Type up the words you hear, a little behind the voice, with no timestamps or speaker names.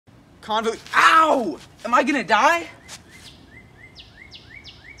Ow! Am I gonna die?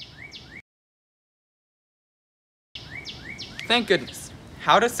 Thank goodness.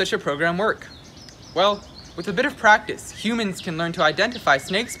 How does such a program work? Well, with a bit of practice, humans can learn to identify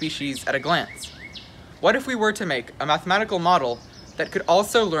snake species at a glance. What if we were to make a mathematical model that could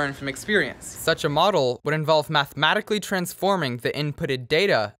also learn from experience? Such a model would involve mathematically transforming the inputted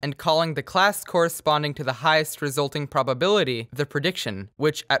data and calling the class corresponding to the highest resulting probability the prediction,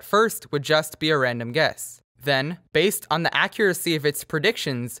 which at first would just be a random guess. Then, based on the accuracy of its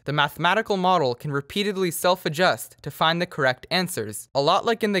predictions, the mathematical model can repeatedly self-adjust to find the correct answers, a lot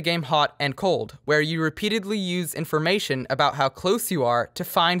like in the game Hot and Cold, where you repeatedly use information about how close you are to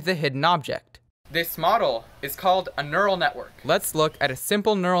find the hidden object. This model is called a neural network. Let's look at a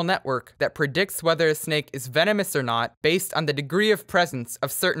simple neural network that predicts whether a snake is venomous or not based on the degree of presence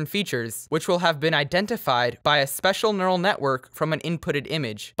of certain features, which will have been identified by a special neural network from an inputted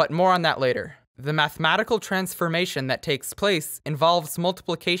image, but more on that later. The mathematical transformation that takes place involves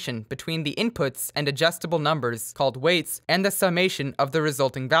multiplication between the inputs and adjustable numbers, called weights, and the summation of the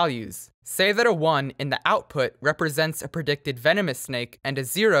resulting values. Say that a 1 in the output represents a predicted venomous snake, and a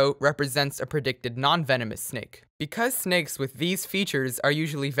 0 represents a predicted non-venomous snake. Because snakes with these features are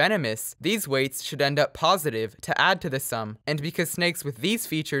usually venomous, these weights should end up positive to add to the sum, and because snakes with these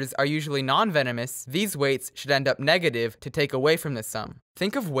features are usually non-venomous, these weights should end up negative to take away from the sum.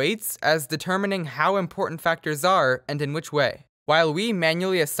 Think of weights as determining how important factors are and in which way. While we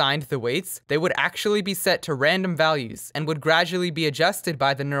manually assigned the weights, they would actually be set to random values and would gradually be adjusted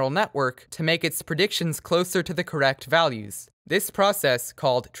by the neural network to make its predictions closer to the correct values. This process,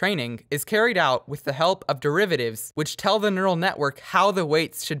 called training, is carried out with the help of derivatives which tell the neural network how the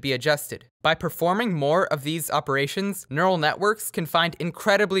weights should be adjusted. By performing more of these operations, neural networks can find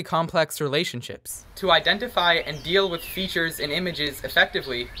incredibly complex relationships. To identify and deal with features in images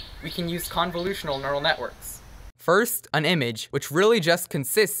effectively, we can use convolutional neural networks. First, an image, which really just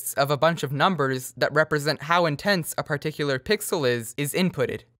consists of a bunch of numbers that represent how intense a particular pixel is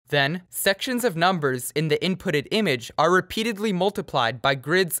inputted. Then, sections of numbers in the inputted image are repeatedly multiplied by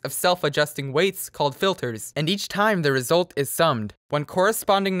grids of self-adjusting weights called filters, and each time the result is summed. When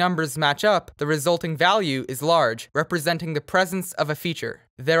corresponding numbers match up, the resulting value is large, representing the presence of a feature.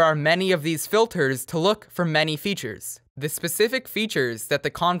 There are many of these filters to look for many features. The specific features that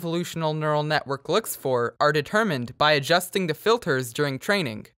the convolutional neural network looks for are determined by adjusting the filters during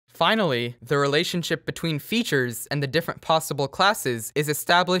training. Finally, the relationship between features and the different possible classes is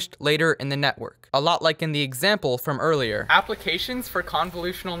established later in the network, a lot like in the example from earlier. Applications for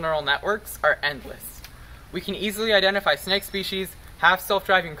convolutional neural networks are endless. We can easily identify snake species, have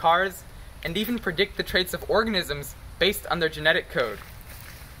self-driving cars, and even predict the traits of organisms based on their genetic code.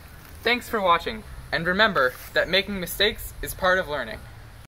 Thanks for watching, and remember that making mistakes is part of learning.